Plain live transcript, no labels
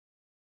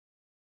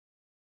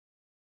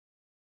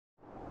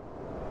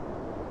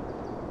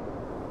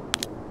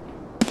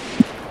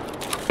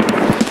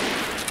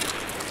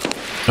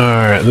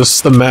Alright, this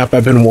is the map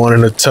I've been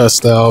wanting to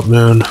test out,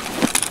 man.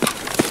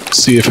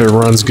 See if it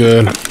runs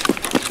good.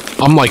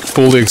 I'm like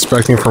fully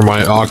expecting for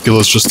my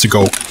Oculus just to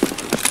go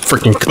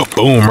freaking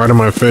kaboom right in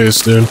my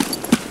face, dude.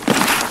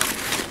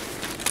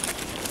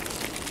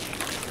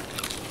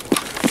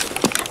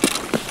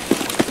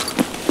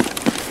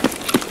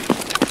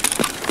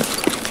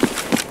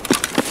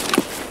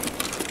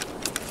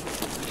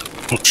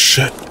 Oh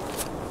shit.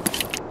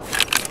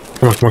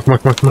 Come on, come on, come on,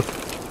 come on, come on.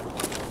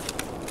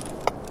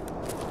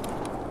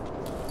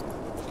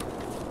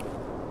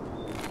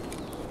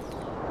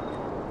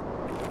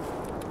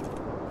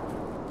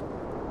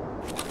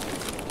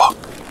 Fuck.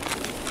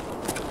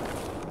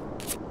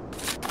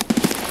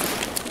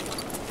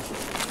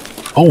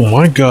 Oh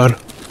my god.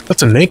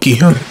 That's a Nike,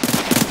 huh?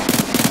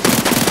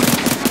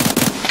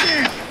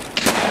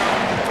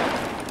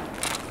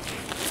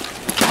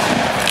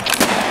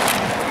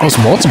 That was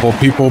multiple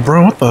people,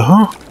 bro. What the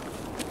hell?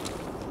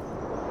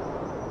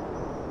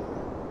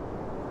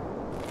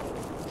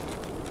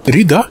 Did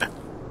he die?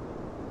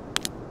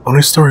 Oh,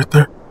 he's still right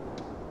there.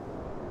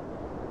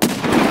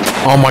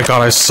 Oh my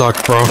god, I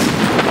suck, bro.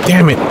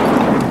 Damn it.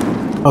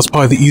 That was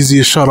probably the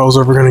easiest shot I was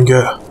ever gonna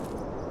get.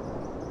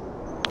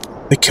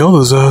 They killed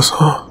his ass,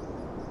 huh?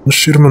 Let's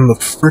shoot him in the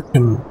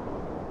freaking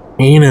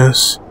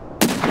anus.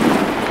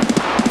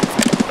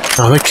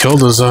 Oh, they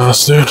killed his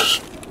ass, dude.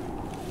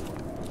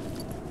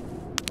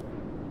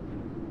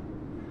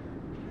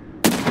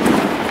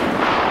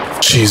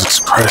 Jesus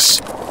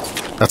Christ.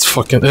 That's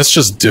fucking... It's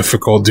just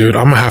difficult, dude.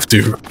 I'm gonna have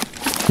to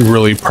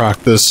really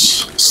practice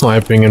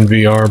sniping in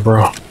VR,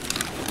 bro.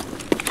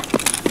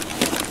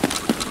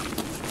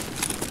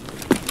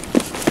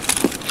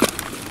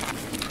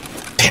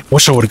 Damn,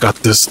 wish I would've got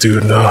this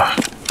dude.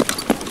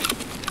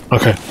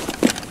 Okay.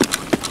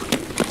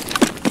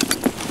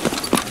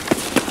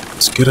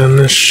 Let's get in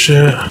this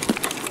shit.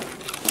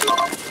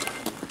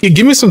 Yeah,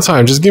 give me some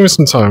time. Just give me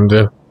some time,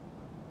 dude.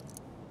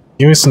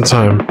 Give me some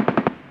time.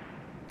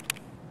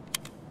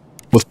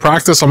 With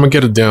practice, I'm gonna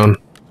get it down.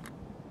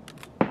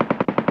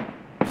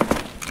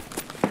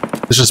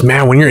 It's just,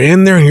 man, when you're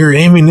in there and you're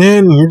aiming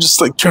in and you're just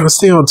like trying to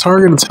stay on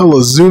target until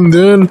it's zoomed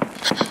in,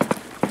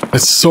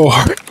 it's so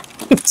hard.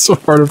 It's so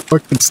hard to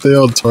fucking stay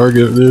on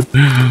target, dude.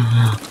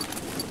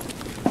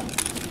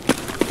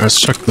 Let's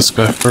check this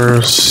guy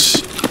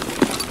first.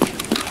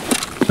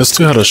 This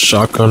dude had a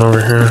shotgun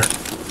over here.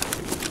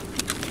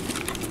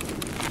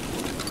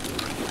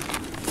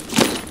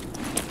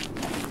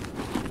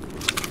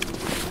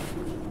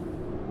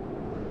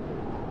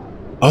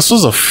 This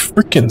was a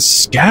freaking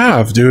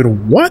scav,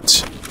 dude. What?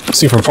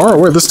 See, from far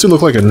away, this dude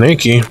looked like a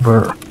Nike,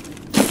 but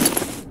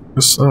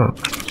guess not.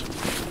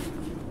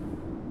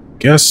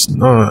 Guess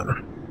not.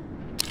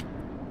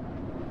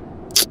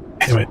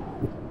 Damn it.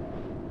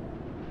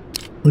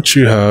 What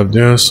you have,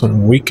 dude?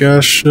 Some weak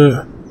ass shit?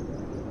 I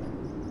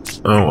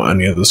don't want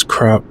any of this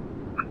crap.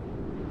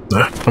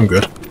 Nah, I'm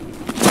good.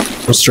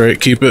 I'm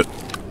straight. Keep it.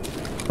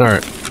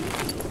 Alright.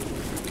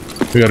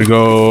 We gotta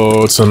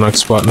go to the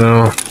next spot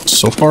now.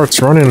 So far,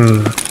 it's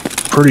running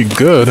pretty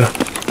good.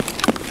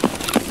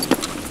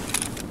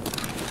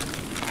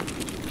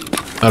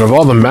 Out of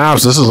all the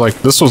maps, this was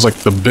like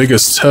the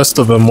biggest test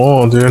of them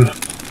all, dude.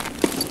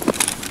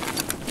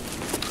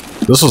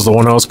 This was the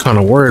one I was kind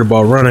of worried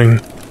about running.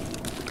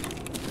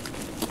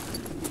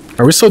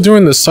 Are we still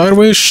doing this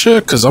sideways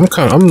shit? Cause I'm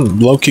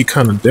low-key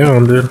kind of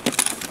down, dude.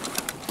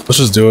 Let's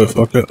just do it.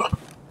 Fuck it.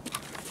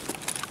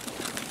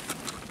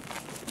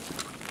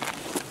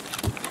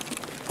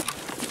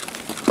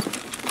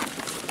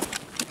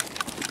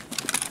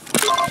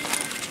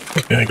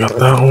 Okay, I got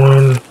that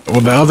one.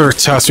 Well, the other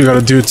task we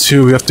gotta do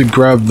too, we have to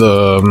grab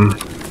the,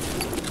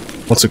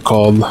 what's it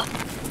called?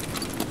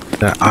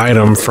 That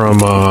item from,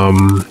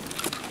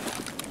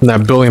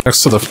 that building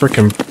next to the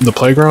the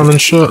playground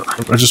and shit.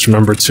 I just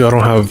remembered too, I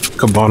don't have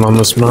Kaban on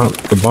this map.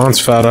 Kaban's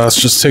fat ass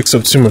just takes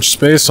up too much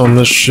space on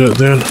this shit,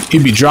 dude.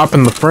 He'd be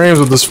dropping the frames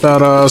with this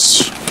fat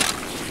ass.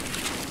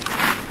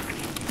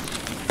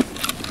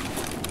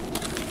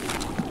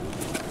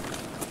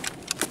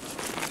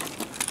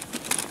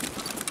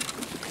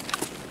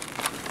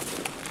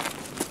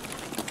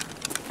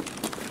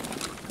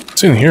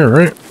 It's in here,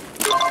 right?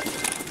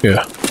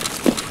 Yeah.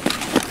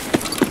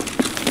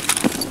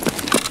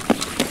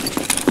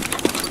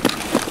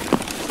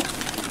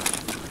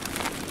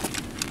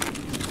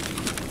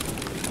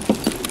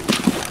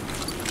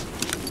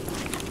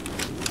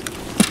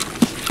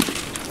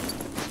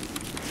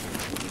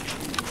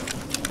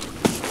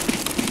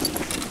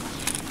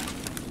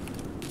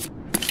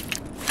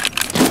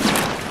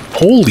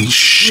 Holy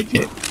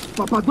shit.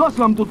 Papa,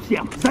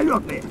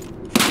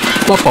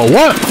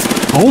 what?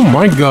 Oh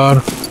my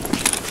god.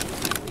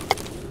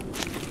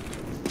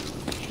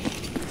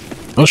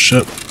 Oh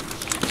shit.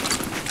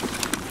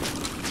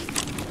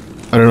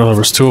 I didn't know there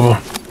was two of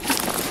them.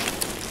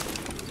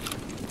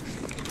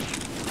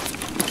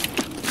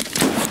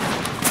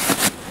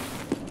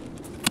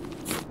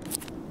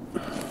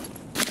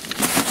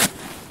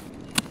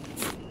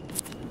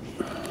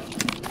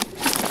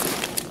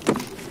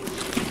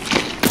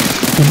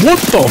 What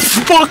the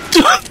fuck?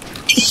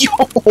 Yo!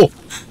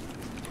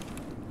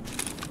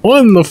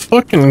 What in the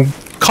fucking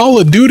Call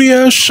of Duty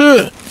ass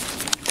shit?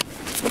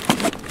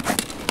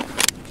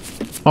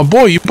 My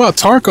boy, you bought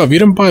Tarkov, you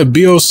didn't buy a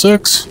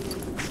BO6?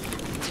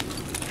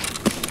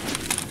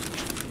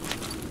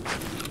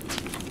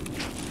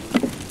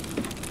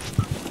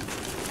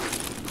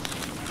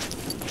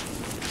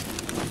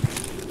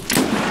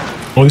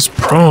 Oh, he's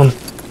prone.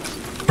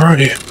 Where are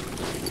you?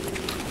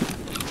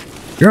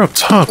 You're up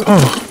top,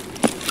 huh?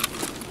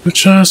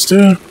 Bitch ass,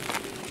 dude.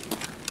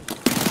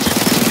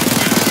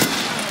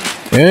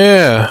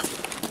 Yeah.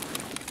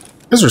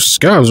 These are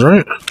scavs,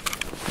 right?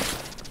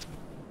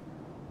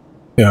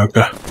 Yeah,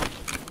 okay.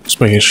 Just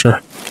making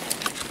sure.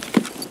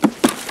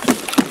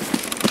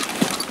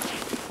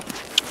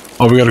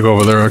 Oh, we gotta go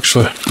over there,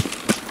 actually.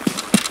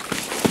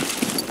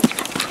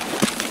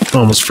 I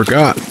almost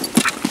forgot.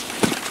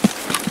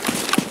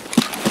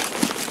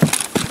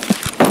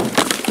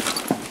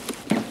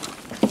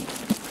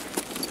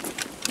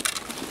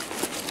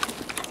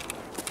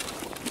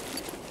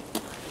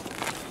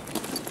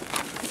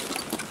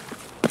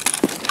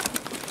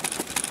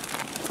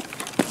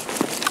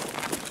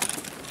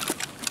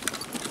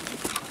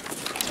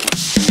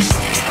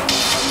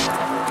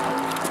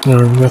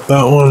 Alright, we got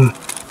that one.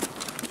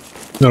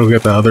 Gotta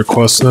get the other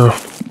quest now.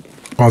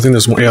 Oh, I think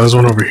there's one. Yeah, there's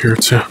one over here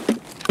too.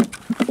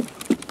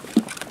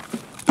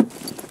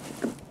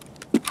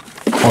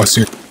 Oh, I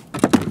see it.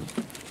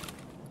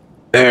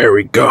 There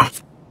we go.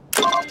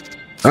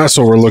 That's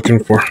what we're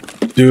looking for.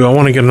 Dude, I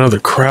want to get another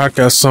crack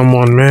at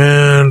someone,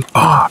 man.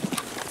 Ah.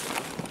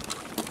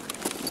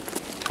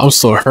 I'm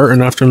still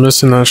hurting after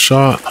missing that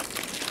shot.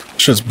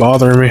 Shit's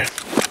bothering me.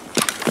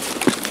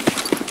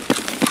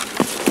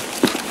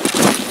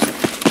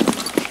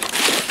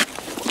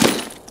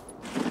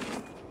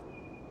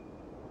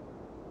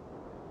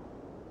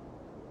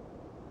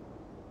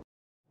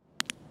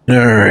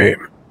 Alright.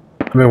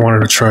 I've been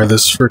wanting to try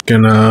this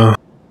freaking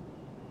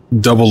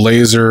double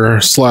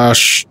laser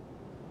slash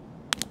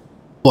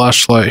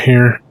flashlight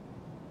here.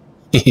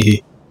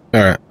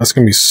 Alright, that's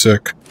gonna be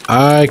sick.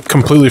 I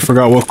completely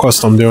forgot what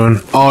quest I'm doing.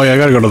 Oh yeah, I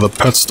gotta go to the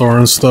pet store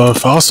and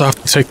stuff. I also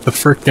have to take the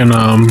freaking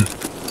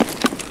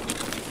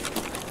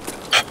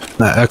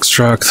that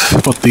extract.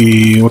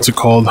 What's it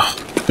called?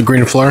 The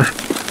green flare.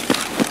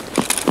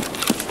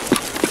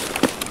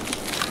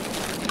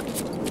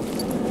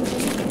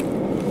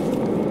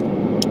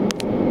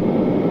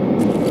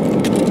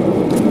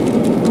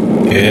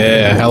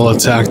 Yeah, hella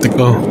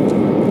tactical.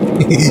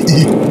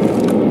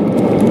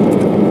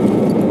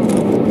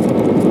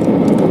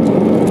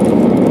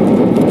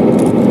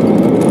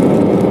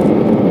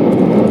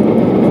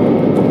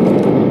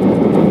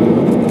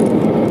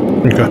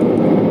 Okay.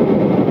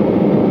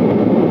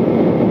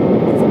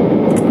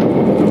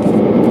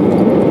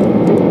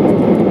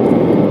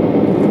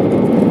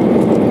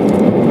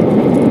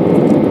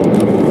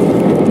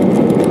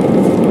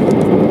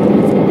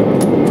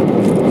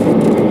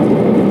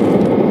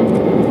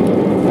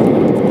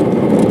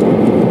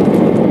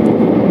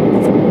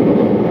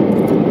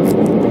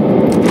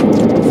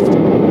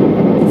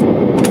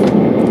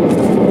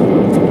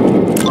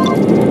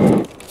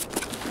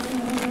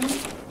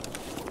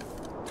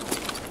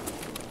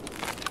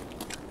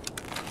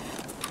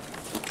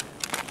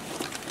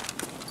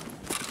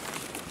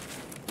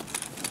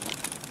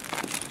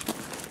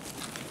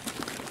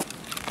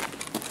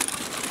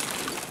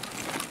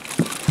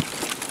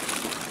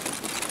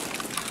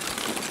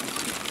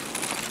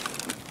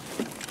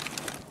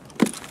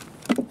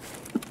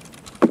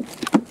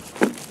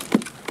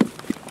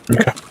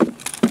 Okay.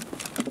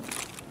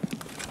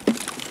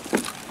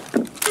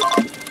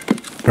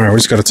 Alright, we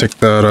just gotta take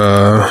that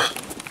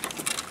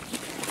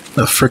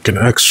frickin'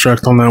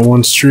 extract on that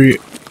one street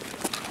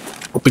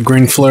with the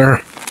green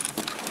flare.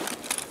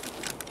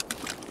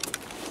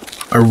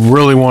 I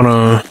really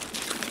wanna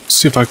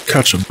see if I can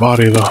catch a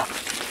body though.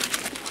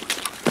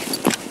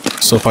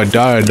 So if I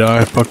die, I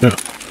die. Fuck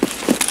it.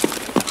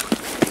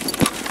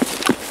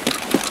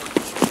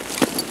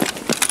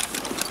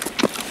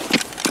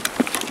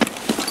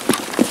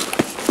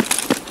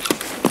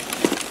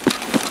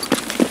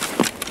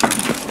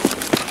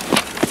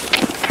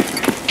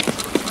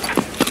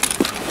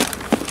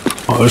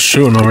 Oh, they're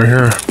shooting over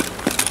here.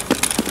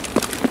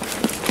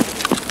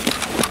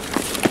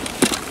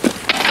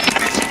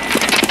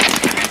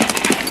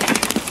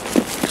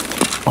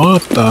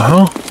 What the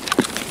hell?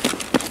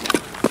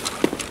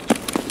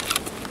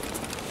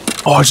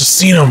 Oh, I just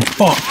seen him.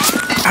 Fuck.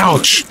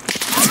 Ouch.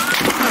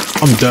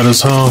 I'm dead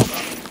as hell.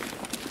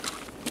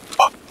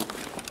 Fuck.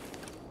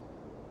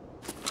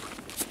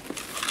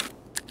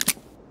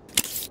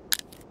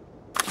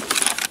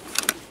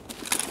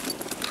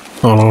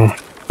 Hold on.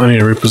 I need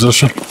to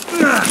reposition.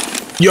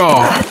 Yo!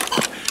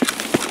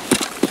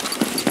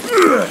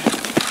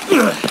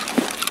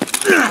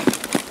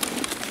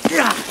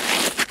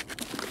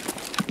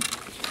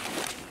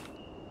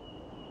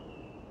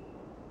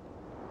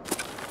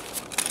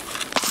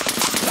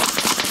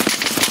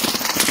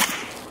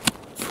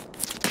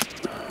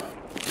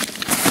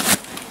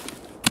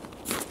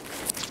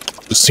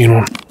 Just seen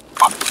one.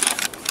 Fuck.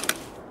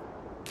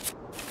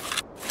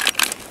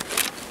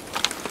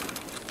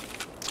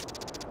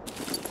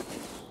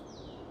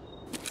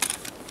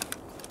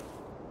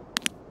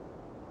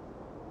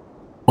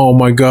 Oh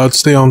my god,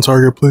 stay on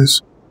target,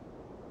 please.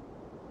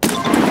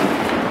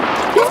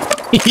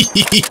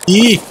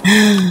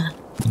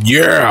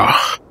 Yeah!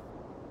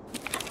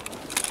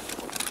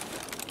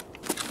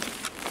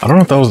 I don't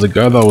know if that was the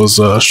guy that was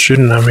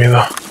shooting at me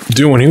though.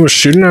 Dude, when he was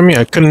shooting at me,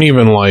 I couldn't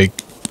even like...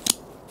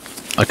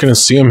 I couldn't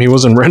see him, he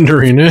wasn't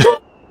rendering it.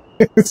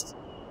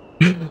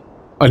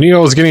 I knew I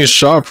was getting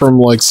shot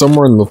from like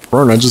somewhere in the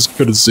front, I just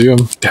couldn't see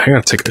him. Damn, I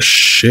gotta take a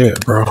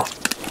shit, bro.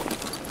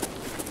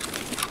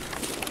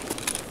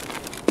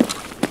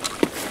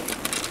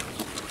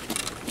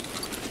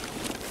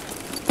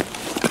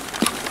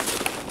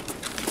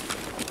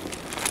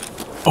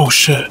 Oh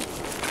shit.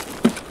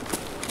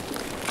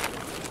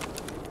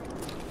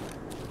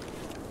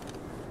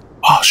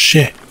 Oh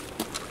shit.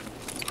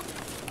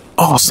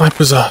 Oh,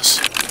 sniper's ass.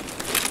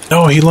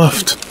 No, he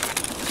left.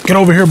 Get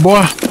over here,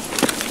 boy.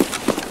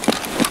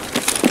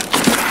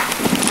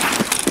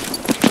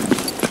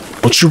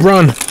 Don't you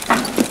run.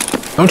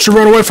 Don't you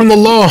run away from the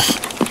law.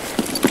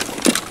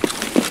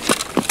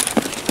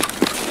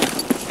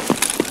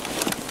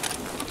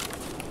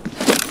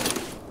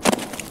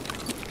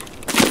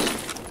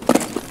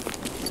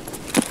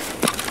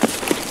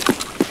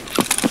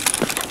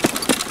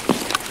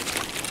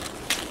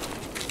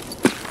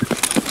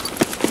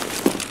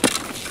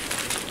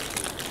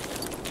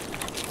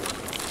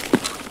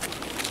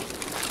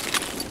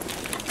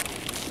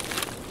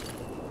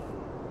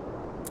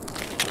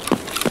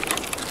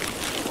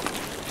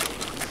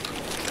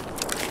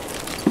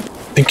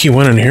 Think he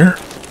went in here?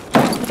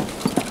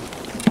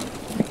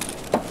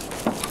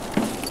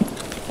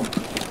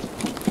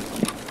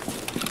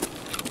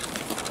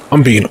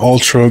 I'm being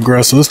ultra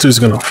aggressive. This dude's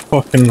gonna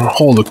fucking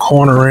hold a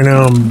corner right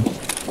now and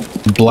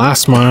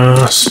blast my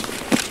ass.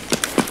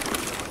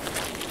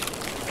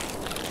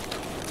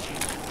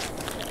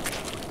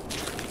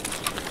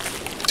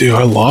 Dude,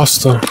 I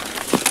lost him.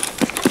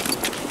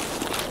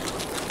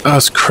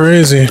 That's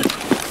crazy.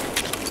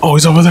 Oh,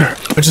 he's over there.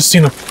 I just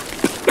seen him.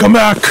 Come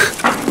back!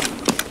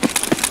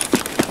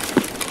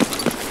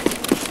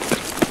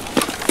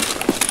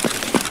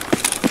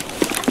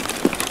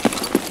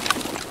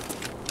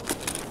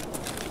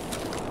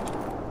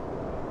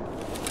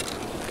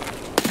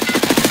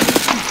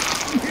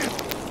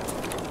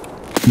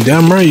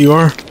 Damn right you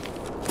are.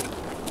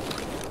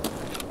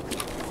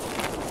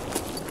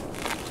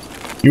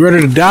 You ready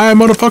to die,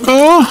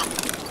 motherfucker?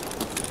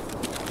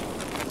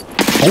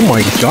 Oh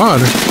my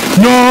god.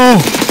 No!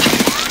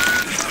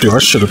 Dude, I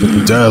should have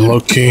been dead,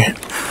 low-key.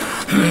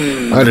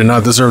 I did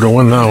not deserve to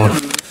win that one.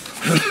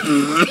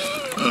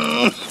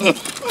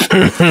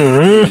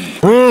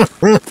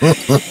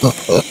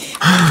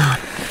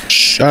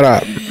 Shut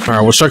up.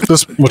 Alright, we'll check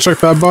this. We'll check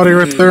that body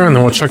right there, and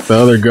then we'll check the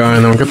other guy,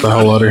 and then we'll get the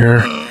hell out of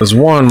here. There's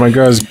one, my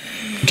guy's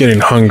getting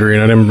hungry,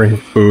 and I didn't bring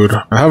food.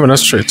 I have an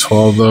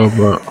SJ-12 though,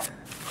 but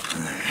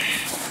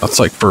that's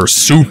like for a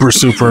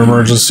super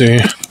emergency.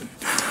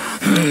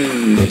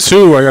 And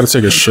two, I gotta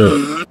take a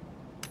shit.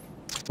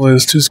 Well,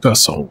 this dude's got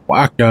some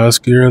whack-ass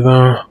gear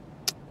though.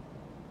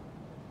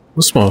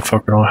 This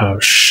motherfucker don't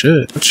have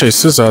shit. I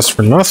chased his ass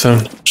for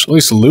nothing. Should at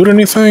least loot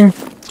anything?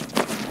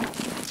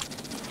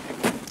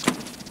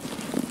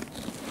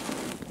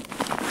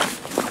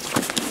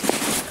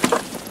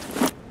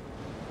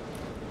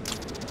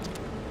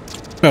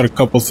 Got a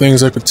couple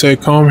things I could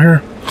take home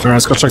here. Alright,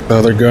 let's go check the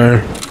other guy.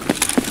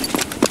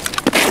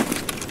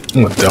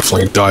 I'm gonna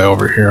definitely die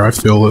over here, I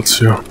feel it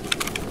too.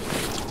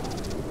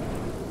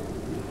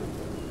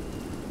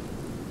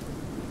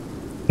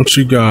 What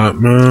you got,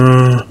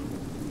 man?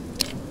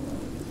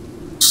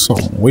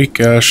 Some weak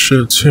ass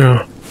shit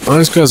too. Well,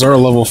 these guys are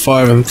level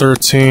 5 and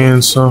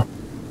 13, so I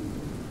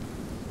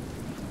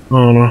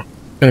don't know.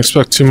 Can't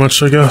expect too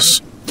much, I guess.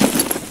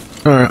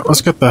 Alright,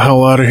 let's get the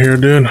hell out of here,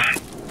 dude.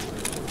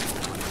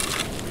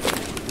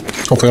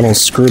 Hopefully I don't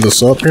screw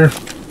this up here.